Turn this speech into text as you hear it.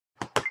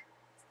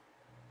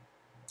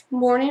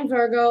Morning,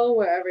 Virgo,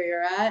 wherever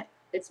you're at.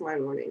 It's my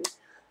morning.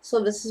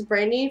 So this is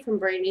Brandy from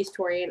Brandy's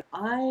Tori and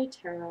I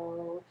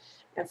Tarot.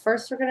 And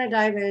first we're going to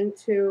dive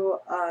into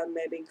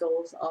maybe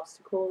goals,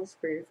 obstacles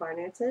for your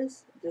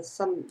finances. Just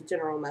some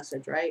general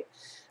message, right?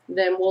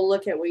 Then we'll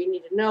look at what you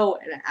need to know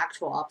and an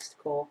actual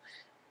obstacle.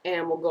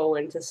 And we'll go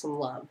into some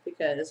love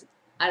because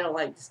I don't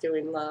like just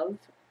doing love.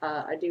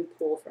 I do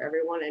pull for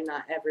everyone and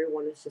not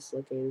everyone is just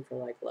looking for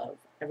like love.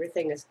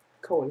 Everything is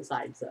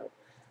coincides though.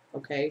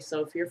 Okay,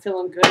 so if you're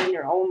feeling good in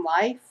your own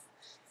life,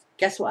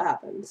 guess what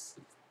happens?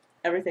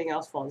 Everything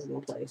else falls into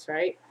place,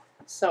 right?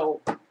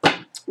 So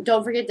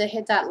don't forget to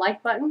hit that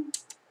like button,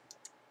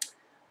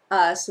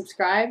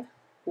 subscribe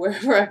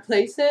wherever I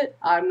place it.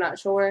 I'm not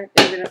sure,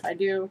 even if I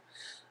do.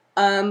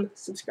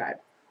 Subscribe.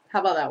 How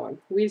about that one?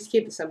 We just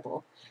keep it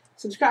simple.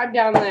 Subscribe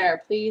down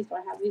there, please. Do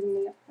I have these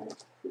in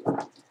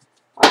the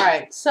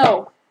Alright,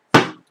 so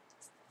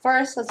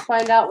first let's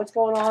find out what's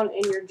going on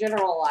in your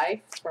general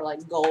life for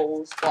like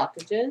goals,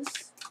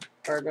 blockages.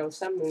 Virgo,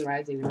 Sun, Moon,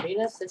 Rising, and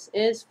Venus. This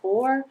is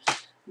for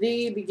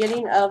the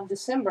beginning of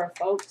December,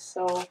 folks.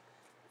 So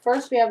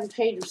first we have the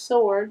Page of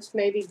Swords,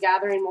 maybe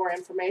gathering more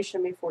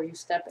information before you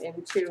step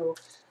into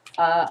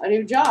a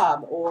new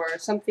job or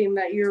something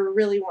that you're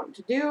really wanting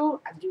to do.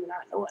 I do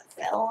not know what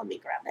fell. Let me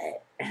grab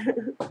it.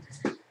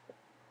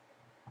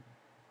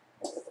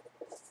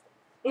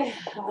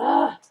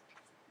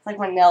 It's like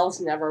my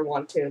nails never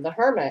want to. The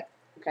Hermit,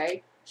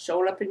 okay?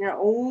 Showing up in your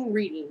own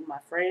reading, my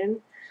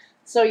friend.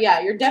 So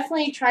yeah, you're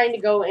definitely trying to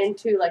go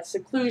into like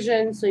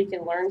seclusion so you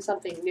can learn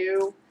something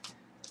new.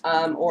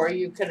 Or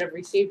you could have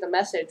received a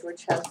message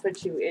which has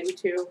put you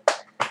into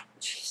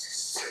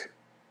Jesus.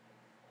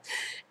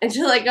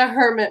 Into like a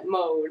hermit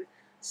mode.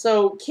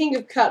 So King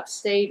of Cups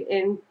stayed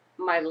in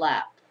my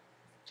lap.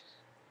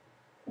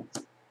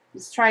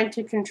 It's trying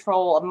to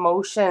control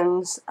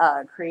emotions,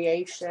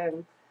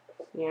 creation,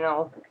 you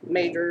know,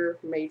 major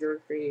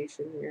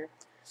creation here.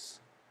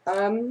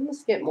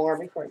 Let's get more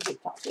before I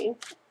keep talking.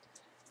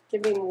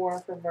 Give me more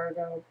for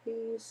Virgo,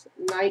 please.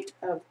 Knight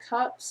of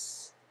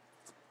Cups.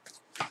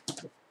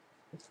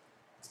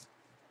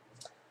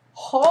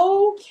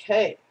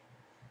 Okay.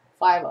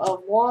 Five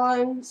of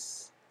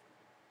Wands.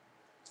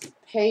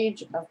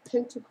 Page of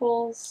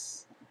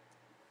Pentacles.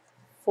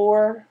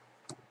 Four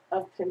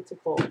of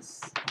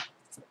Pentacles.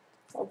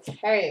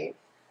 Okay.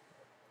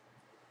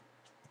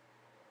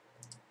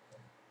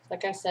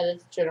 Like I said,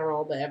 it's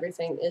general, but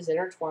everything is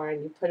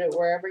intertwined. You put it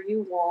wherever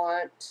you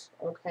want,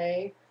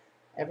 okay?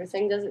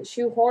 Everything doesn't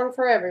shoehorn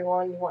for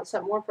everyone. You want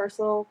something more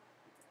personal,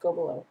 go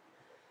below.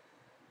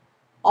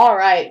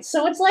 Alright,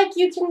 so it's like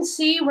you can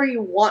see where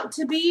you want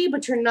to be,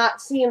 but you're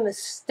not seeing the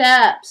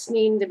steps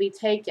needing to be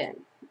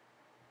taken.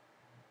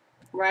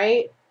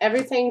 Right?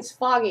 Everything's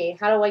foggy.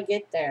 How do I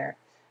get there?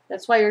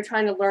 That's why you're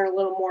trying to learn a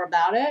little more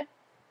about it.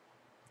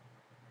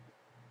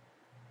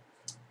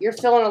 You're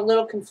feeling a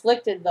little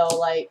conflicted, though,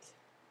 like,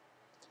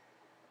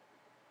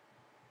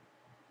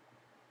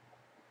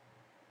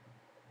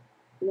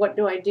 what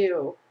do I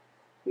do?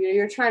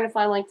 You're trying to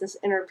find like this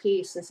inner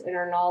peace, this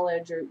inner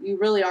knowledge, or you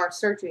really are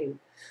searching.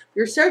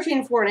 You're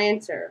searching for an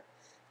answer,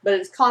 but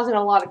it's causing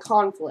a lot of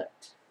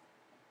conflict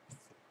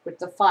with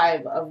the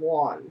Five of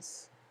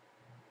Wands.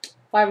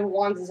 Five of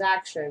Wands is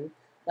action,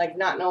 like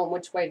not knowing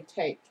which way to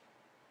take.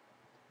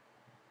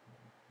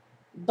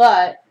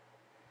 But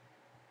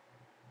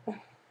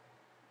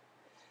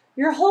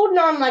you're holding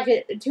on like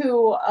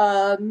to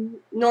a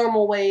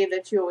normal way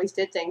that you always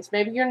did things.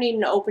 Maybe you're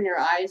needing to open your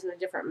eyes in a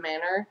different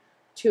manner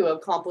to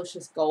accomplish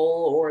this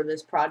goal or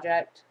this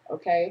project,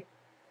 okay?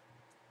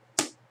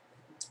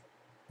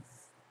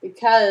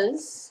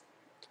 Because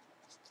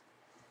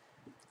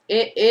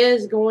it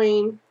is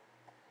going,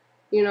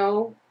 you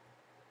know,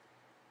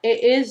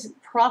 it is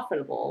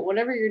profitable,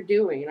 whatever you're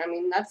doing. I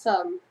mean, that's,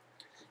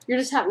 you're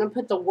just having to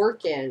put the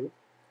work in,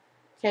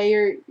 okay?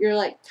 You're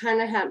like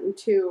kind of having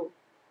to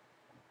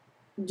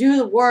do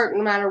the work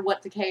no matter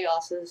what the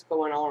chaos is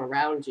going on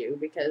around you,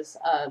 because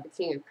the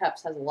King of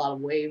Cups has a lot of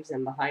waves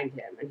in behind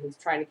him, and he's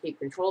trying to keep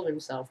control of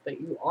himself,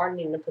 but you are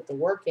needing to put the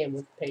work in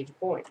with the Page of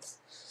Coins.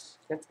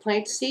 You have to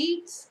plant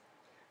seeds,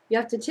 you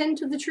have to tend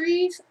to the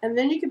trees, and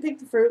then you can pick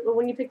the fruit, but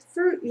when you pick the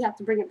fruit, you have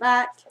to bring it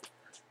back,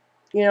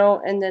 you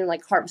know, and then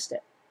like harvest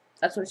it.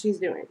 That's what she's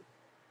doing.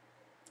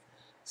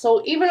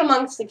 So even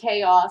amongst the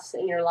chaos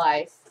in your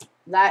life,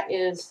 that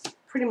is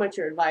pretty much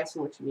your advice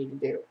on what you need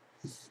to do.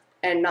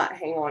 And not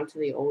hang on to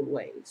the old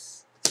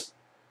ways.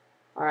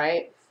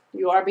 Alright?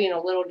 You are being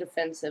a little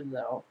defensive,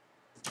 though,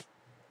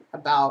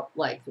 about,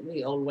 like,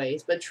 the old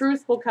ways. But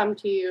truth will come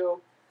to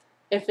you.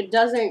 If it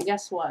doesn't,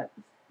 guess what?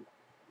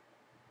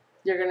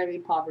 You're going to be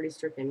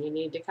poverty-stricken. You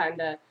need to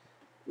kind of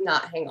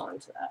not hang on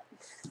to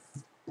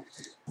that.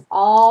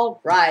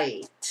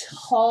 Alright.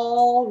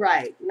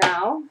 Alright.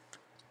 Now,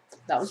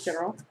 that was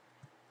general.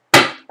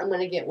 I'm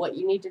going to get what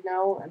you need to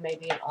know and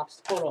maybe an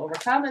obstacle to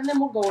overcome, and then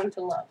we'll go into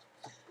love.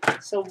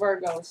 So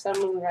Virgo, Sun,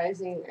 Moon,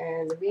 Rising,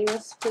 and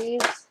Venus,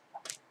 please.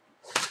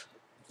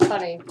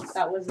 Funny,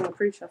 that wasn't a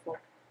pre-shuffle.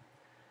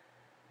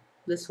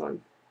 This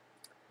one.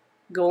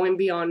 Going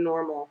beyond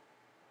normal.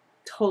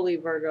 Totally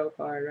Virgo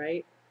card,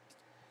 right?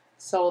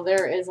 So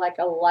there is like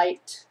a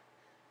light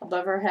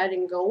above her head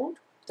in gold.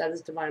 That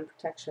is divine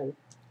protection.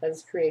 That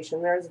is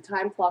creation. There is a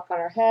time clock on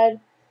her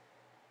head,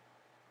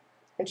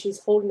 and she's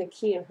holding a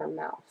key in her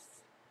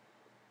mouth.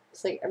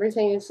 It's like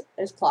everything is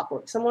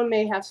clockwork. Someone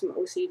may have some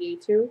OCD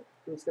too.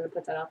 I'm just going to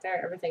put that out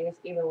there. Everything is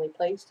evenly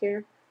placed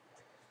here.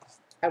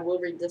 I will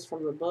read this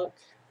from the book.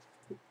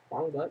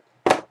 Wrong book.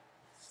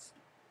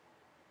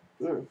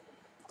 And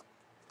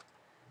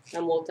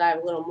we'll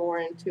dive a little more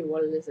into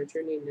what it is that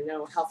you need to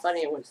know. How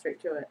funny it went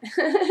straight to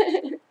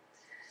it.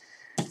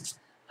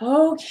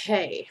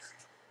 Okay.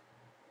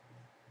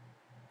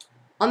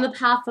 On the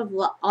path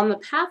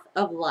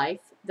of life,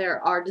 there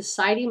are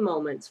deciding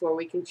moments where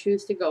we can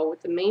choose to go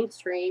with the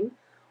mainstream,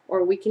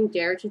 or we can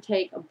dare to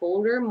take a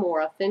bolder,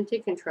 more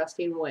authentic and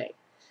trusting way,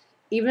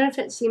 even if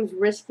it seems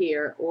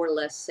riskier or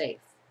less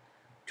safe.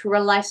 To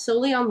rely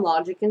solely on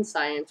logic and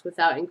science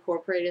without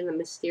incorporating the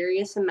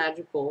mysterious and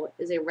magical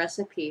is a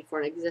recipe for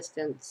an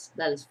existence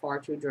that is far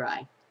too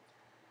dry.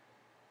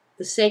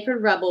 The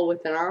sacred rebel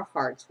within our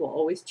hearts will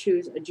always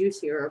choose a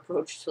juicier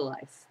approach to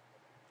life.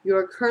 You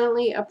are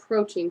currently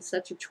approaching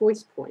such a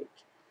choice point.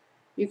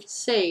 You could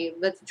say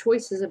that the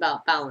choice is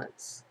about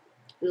balance.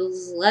 It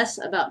is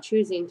less about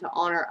choosing to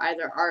honor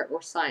either art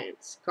or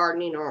science,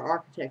 gardening or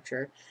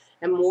architecture,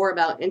 and more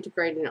about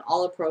integrating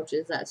all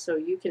approaches that so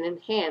you can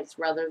enhance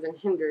rather than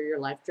hinder your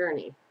life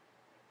journey.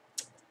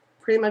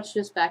 Pretty much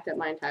just backed up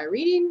my entire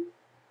reading.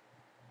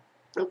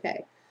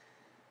 Okay.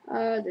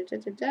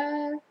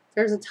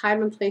 There's a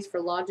time and place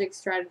for logic,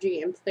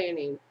 strategy, and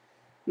planning.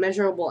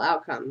 Measurable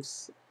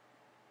outcomes.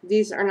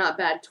 These are not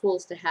bad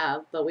tools to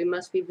have, but we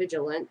must be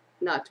vigilant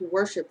not to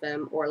worship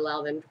them or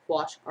allow them to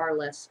quash our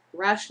less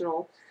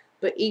rational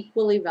but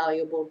equally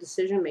valuable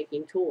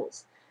decision-making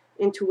tools.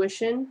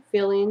 Intuition,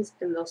 feelings,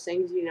 and those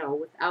things you know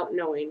without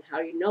knowing how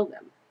you know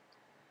them.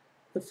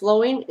 The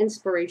flowing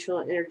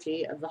inspirational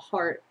energy of the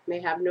heart may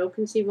have no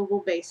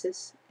conceivable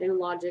basis in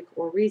logic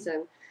or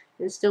reason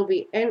and still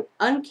be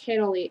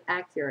uncannily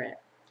accurate.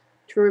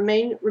 To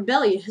remain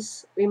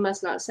rebellious, we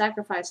must not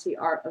sacrifice the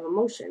art of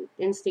emotion,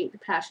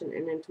 instinct, passion,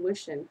 and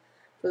intuition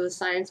for the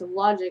science of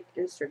logic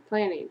and strict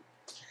planning.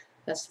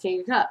 That's the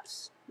King of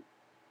Cups,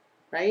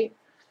 right?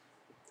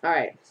 All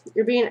right.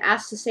 You're being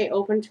asked to stay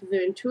open to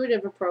the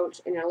intuitive approach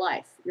in your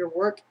life, your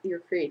work, your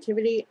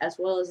creativity, as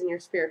well as in your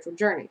spiritual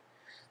journey.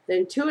 The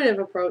intuitive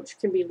approach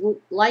can be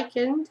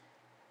likened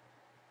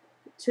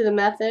to the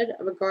method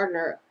of a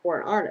gardener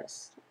or an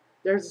artist.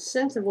 There's a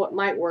sense of what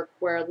might work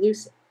where a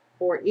loose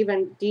or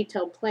even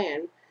detailed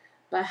plan,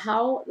 but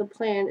how the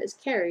plan is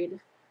carried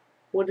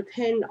will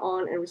depend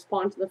on and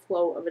respond to the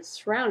flow of its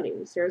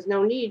surroundings. There is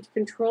no need to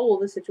control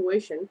the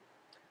situation,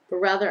 but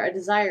rather a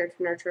desire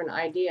to nurture an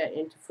idea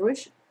into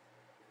fruition.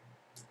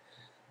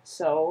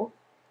 So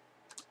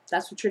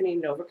that's what you're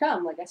needing to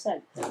overcome. Like I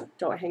said,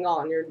 don't hang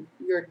on.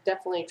 You're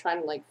definitely trying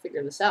to like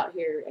figure this out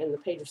here, and the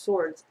Page of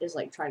Swords is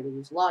like trying to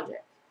use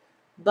logic,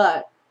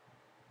 but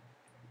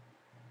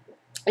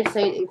it's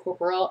saying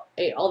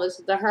incorporate all this.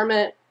 The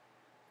Hermit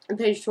and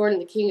Page of Swords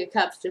and the King of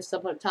Cups just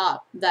up on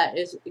top. That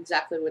is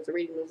exactly what the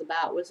reading was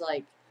about. Was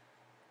like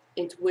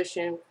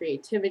intuition,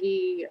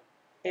 creativity,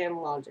 and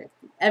logic,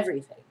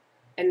 everything,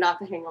 and not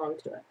to hang on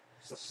to it.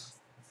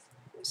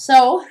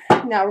 So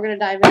now we're gonna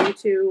dive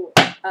into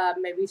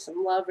maybe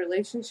some love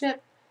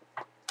relationship.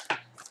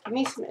 Give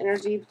me some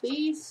energy,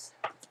 please,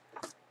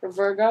 for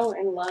Virgo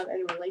and love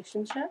and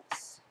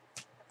relationships.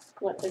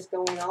 What is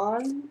going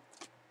on?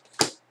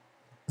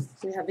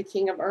 We have the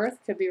King of Earth,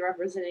 could be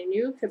representing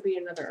you, could be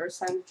another Earth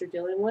sign that you're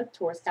dealing with,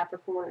 Taurus,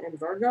 Capricorn, and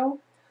Virgo.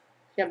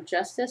 We have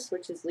Justice,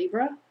 which is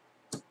Libra.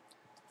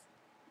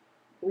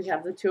 We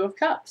have the Two of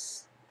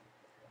Cups.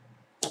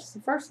 That's the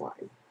first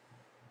line.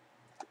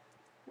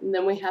 And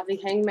then we have the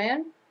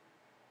Hangman,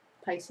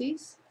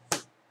 Pisces.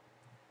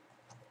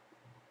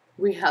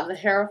 We have the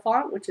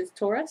Hierophant, which is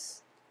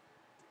Taurus.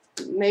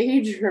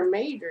 Major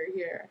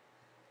here.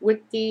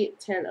 With the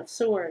Ten of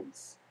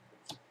Swords.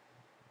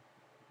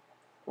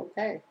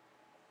 Okay.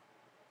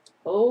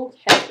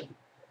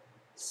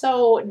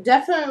 So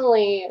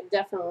definitely,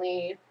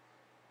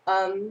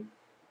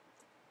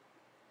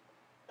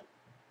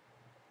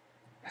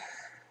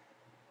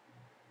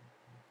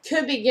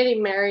 could be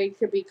getting married,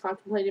 could be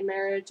contemplating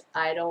marriage,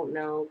 I don't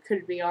know.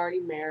 Could be already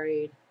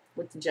married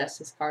with the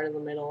Justice card in the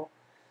middle.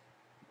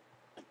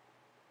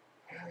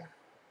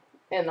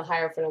 And the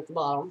Hierophant at the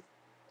bottom.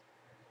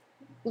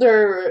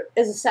 There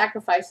is a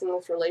sacrifice in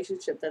this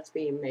relationship that's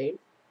being made.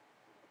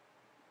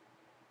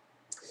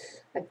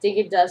 I think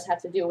it does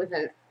have to do with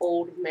an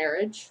old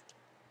marriage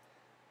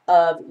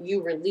of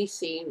you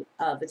releasing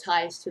the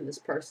ties to this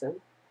person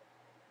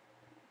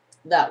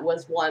that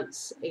was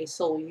once a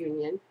soul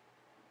union.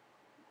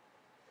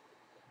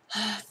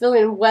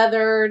 Feeling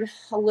weathered,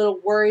 a little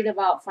worried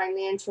about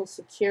financial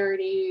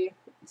security.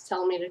 It's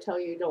telling me to tell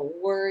you don't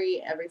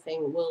worry,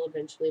 everything will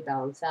eventually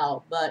balance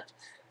out, but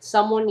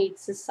someone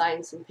needs to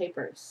sign some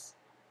papers.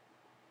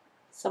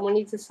 Someone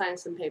needs to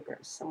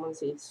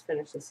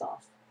finish this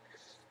off.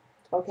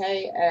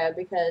 okay?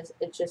 Because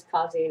it's just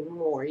causing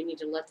more. You need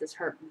to let this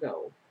hurt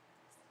go,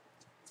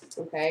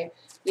 okay?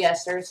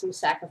 Yes, there are some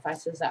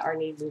sacrifices that are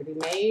needing to be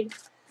made.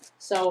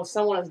 So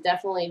someone is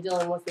definitely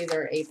dealing with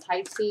either a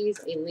Pisces,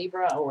 a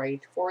Libra, or a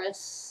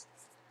Taurus.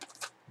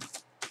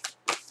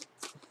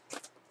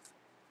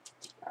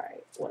 All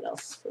right, what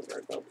else for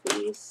Virgo,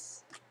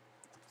 please?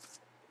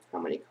 How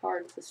many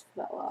cards just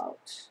fell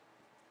out?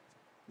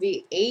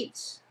 The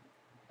 8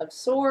 of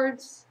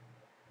Swords.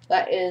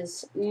 That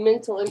is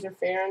mental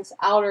interference,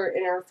 outer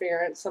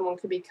interference. Someone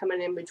could be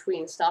coming in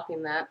between,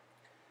 stopping that.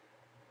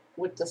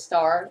 With the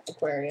Star,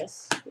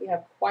 Aquarius. We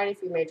have quite a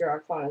few major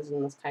arcanas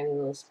in this tiny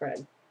little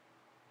spread.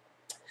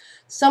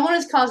 Someone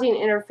is causing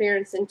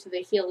interference into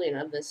the healing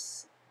of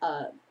this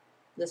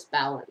this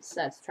balance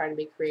that's trying to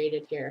be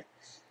created here.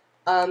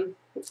 Oh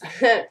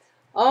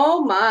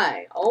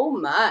my, oh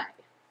my.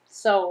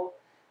 So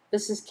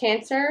this is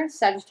Cancer,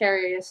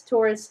 Sagittarius,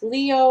 Taurus,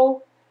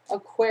 Leo,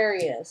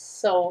 Aquarius.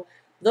 So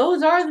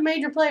those are the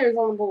major players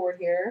on the board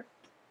here.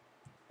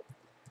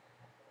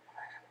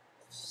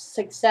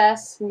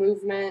 Success,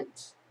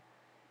 movement.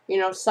 You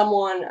know,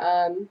 someone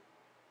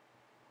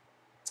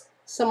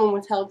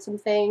withheld some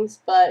things,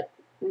 but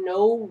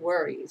no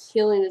worries.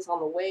 Healing is on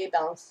the way,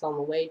 balance is on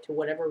the way to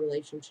whatever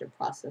relationship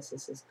process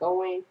this is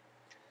going.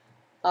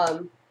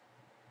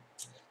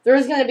 There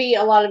is going to be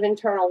a lot of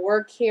internal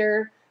work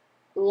here.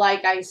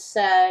 Like I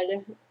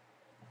said,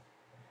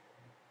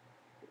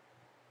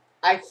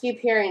 I keep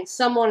hearing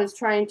someone is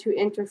trying to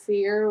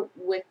interfere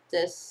with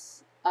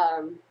this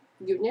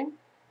union.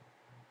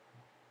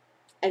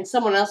 And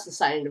someone else is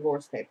signing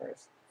divorce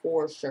papers,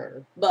 for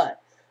sure. But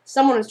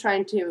someone is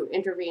trying to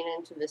intervene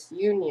into this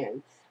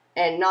union.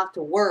 And not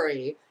to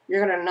worry,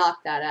 you're going to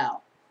knock that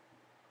out.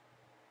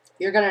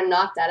 You're going to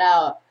knock that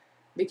out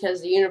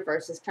because the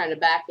universe is kind of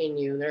backing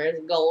you. There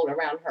is gold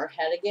around her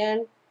head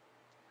again.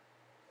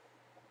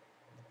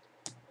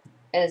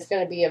 And it's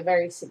going to be a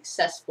very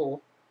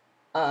successful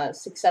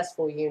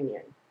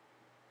union.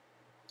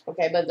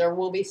 Okay, but there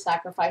will be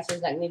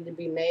sacrifices that need to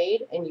be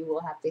made, and you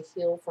will have to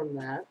heal from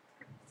that.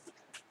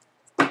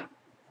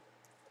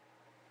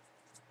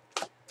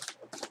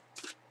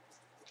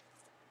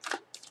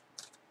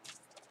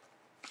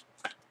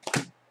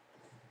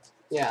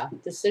 Yeah,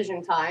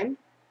 decision time.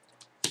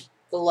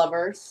 The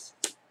Lovers.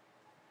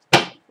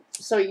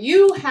 So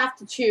you have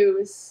to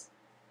choose.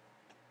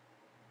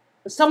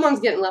 Someone's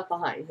getting left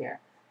behind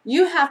here.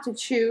 You have to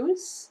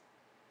choose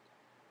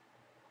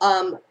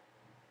a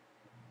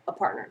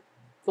partner.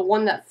 The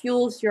one that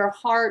fuels your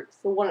heart,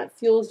 the one that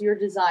fuels your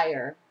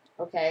desire.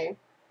 Okay?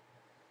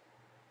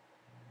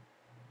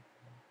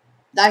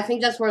 I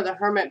think that's where the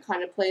Hermit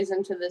kind of plays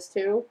into this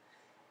too.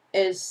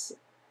 Is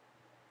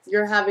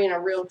you're having a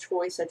real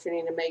choice that you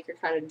need to make. You're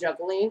kind of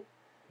juggling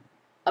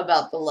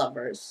about the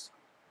Lovers.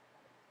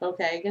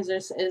 Okay, because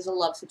this is a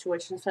love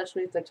situation,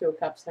 especially with the Two of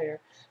Cups here.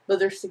 But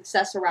there's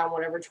success around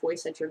whatever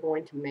choice that you're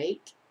going to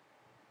make.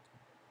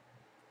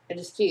 I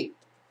just keep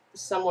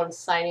someone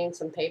signing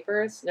some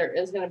papers. There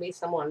is going to be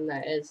someone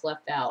that is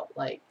left out.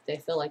 Like, they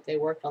feel like they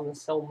worked on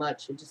this so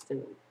much, it just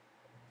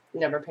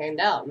never panned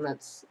out. And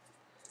that's...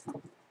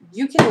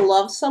 You can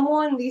love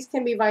someone. These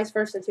can be vice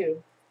versa,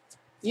 too.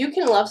 You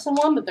can love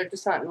someone, but they're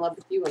just not in love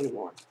with you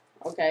anymore.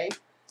 Okay?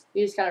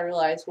 You just got to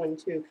realize when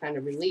to kind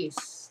of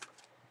release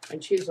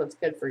and choose what's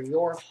good for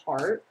your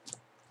heart.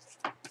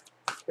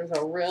 There's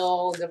a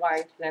real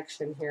divine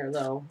connection here,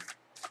 though.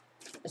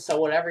 So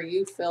whatever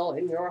you feel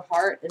in your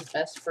heart is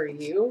best for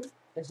you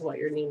is what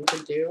you're needing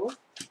to do.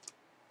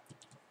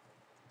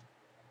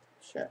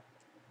 Sure.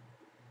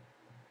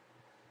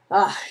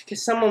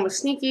 Because someone was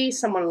sneaky,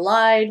 someone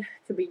lied.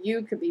 Could be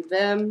you, could be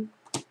them.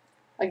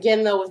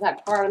 Again, though, with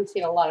that card, I'm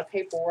seeing a lot of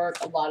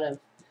paperwork, a lot of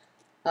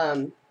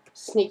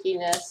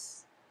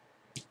sneakiness.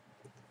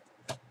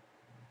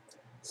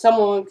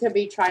 Someone could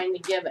be trying to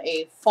give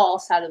a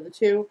false, out of the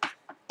two,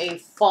 a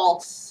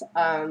false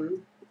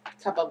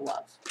cup of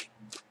love.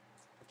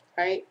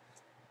 Right?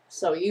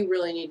 So you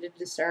really need to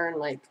discern,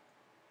 like,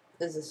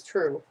 this is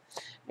true.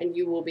 And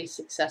you will be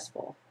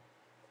successful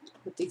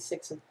with these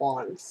Six of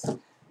Wands.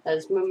 That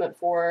is movement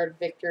forward,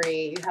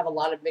 victory. You have a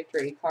lot of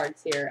victory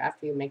cards here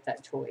after you make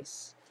that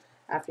choice.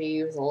 After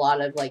you use a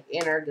lot of, like,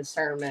 inner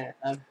discernment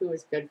of who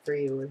is good for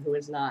you and who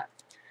is not.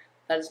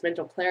 That is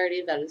mental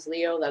clarity. That is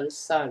Leo. That is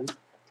Sun.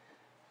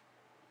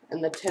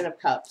 And the Ten of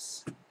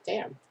Cups.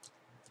 Damn.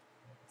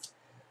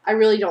 I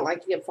really don't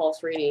like to give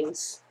false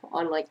readings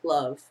on, like,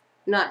 love.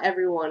 Not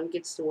everyone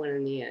gets to win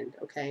in the end,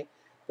 okay?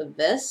 But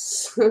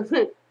this,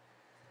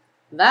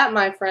 that,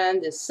 my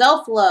friend, is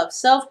self-love,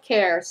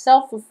 self-care,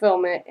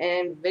 self-fulfillment,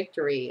 and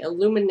victory.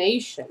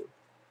 Illumination.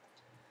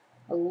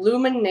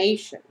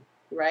 Illumination,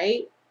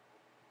 right?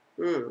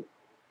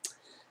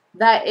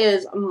 That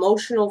is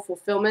emotional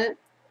fulfillment.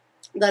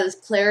 That is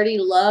clarity,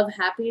 love,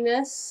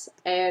 happiness,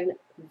 and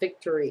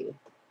victory.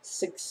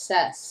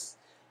 Success.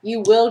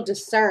 You will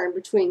discern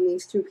between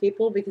these two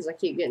people, because I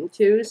keep getting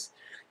twos.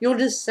 You'll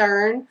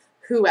discern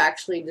who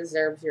actually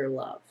deserves your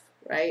love,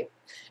 right?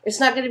 It's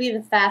not going to be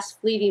the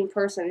fast, fleeting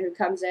person who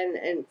comes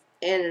in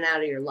and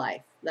out of your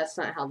life. That's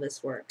not how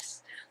this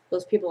works.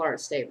 those people aren't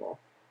stable.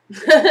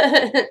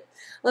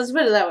 Let's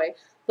put it that way.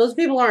 Those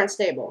people aren't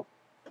stable.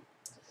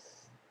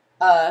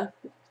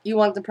 You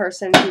want the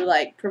person who,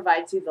 like,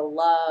 provides you the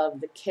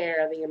love, the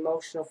care, the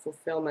emotional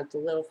fulfillment, the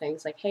little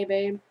things like, hey,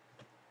 babe,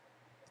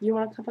 you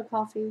want a cup of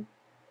coffee?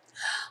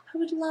 I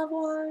would love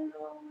one.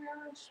 Oh, my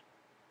gosh.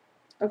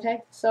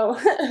 Okay, so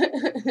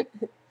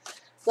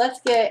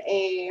let's get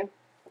a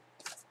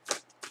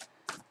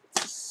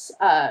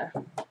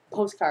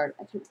postcard.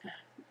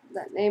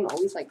 That name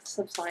always, like,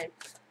 slips mine.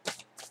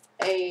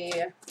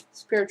 A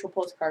spiritual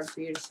postcard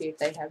for you to see if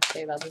they have to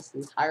say about this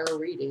entire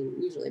reading.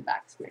 Usually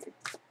backs me.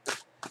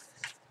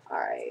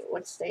 Alright,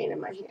 what's staying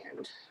in my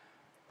hand?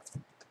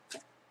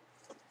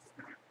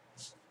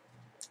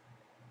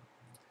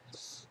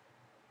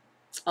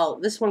 Oh,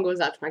 this one goes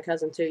out to my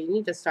cousin, too. You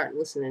need to start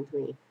listening to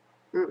me.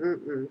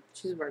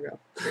 She's a Virgo.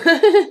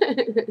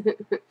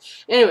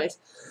 Anyways.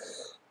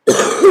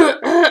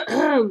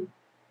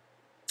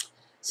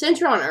 Since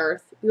you're on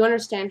Earth, you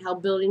understand how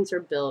buildings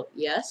are built.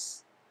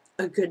 Yes?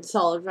 A good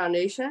solid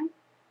foundation?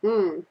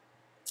 And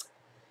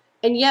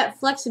yet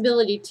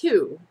flexibility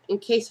too, in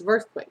case of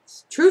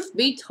earthquakes. Truth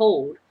be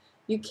told,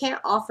 you can't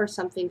offer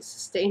something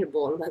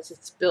sustainable unless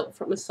it's built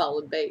from a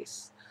solid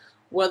base.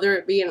 Whether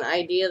it be an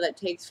idea that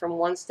takes from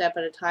one step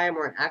at a time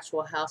or an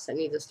actual house that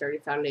needs a sturdy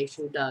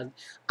foundation dug.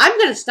 I'm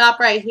going to stop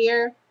right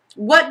here.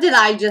 What did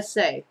I just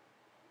say?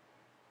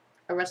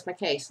 I rest my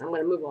case. I'm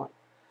going to move on.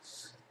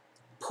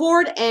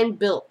 Poured and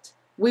built.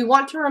 We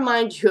want to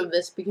remind you of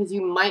this because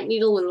you might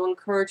need a little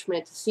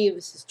encouragement to see if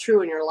this is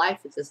true in your life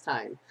at this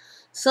time.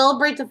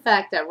 Celebrate the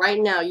fact that right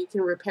now you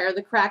can repair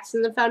the cracks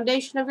in the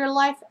foundation of your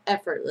life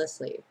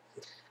effortlessly,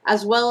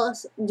 as well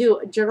as do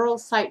a general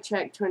site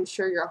check to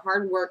ensure your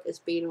hard work is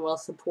being well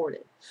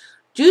supported.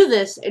 Do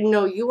this and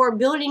know you are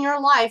building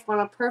your life on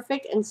a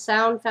perfect and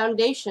sound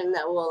foundation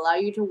that will allow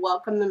you to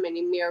welcome the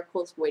many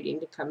miracles waiting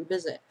to come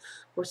visit.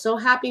 We're so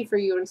happy for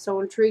you and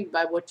so intrigued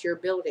by what you're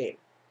building.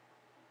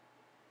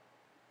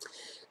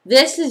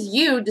 This is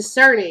you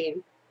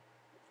discerning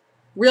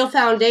real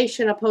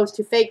foundation opposed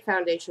to fake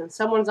foundation.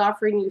 Someone's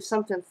offering you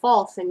something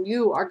false and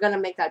you are going to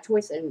make that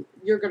choice and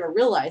you're going to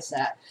realize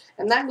that.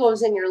 And that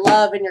goes in your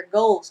love and your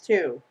goals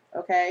too,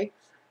 okay?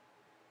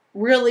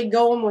 Really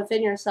going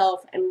within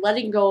yourself and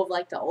letting go of,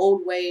 like, the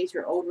old ways,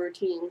 your old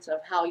routines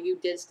of how you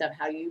did stuff,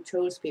 how you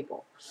chose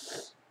people.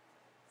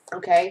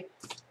 Okay?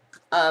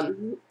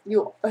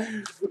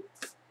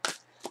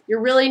 You're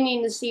really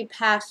needing to see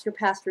past your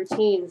past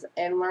routines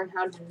and learn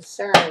how to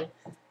discern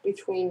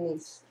between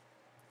these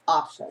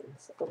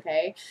options,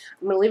 okay?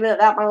 I'm going to leave it at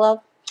that, my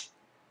love.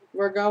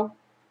 Virgo,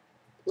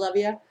 love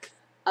ya.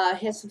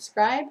 Hit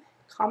subscribe,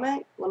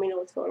 comment, let me know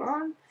what's going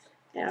on,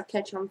 and I'll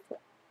catch you on foot.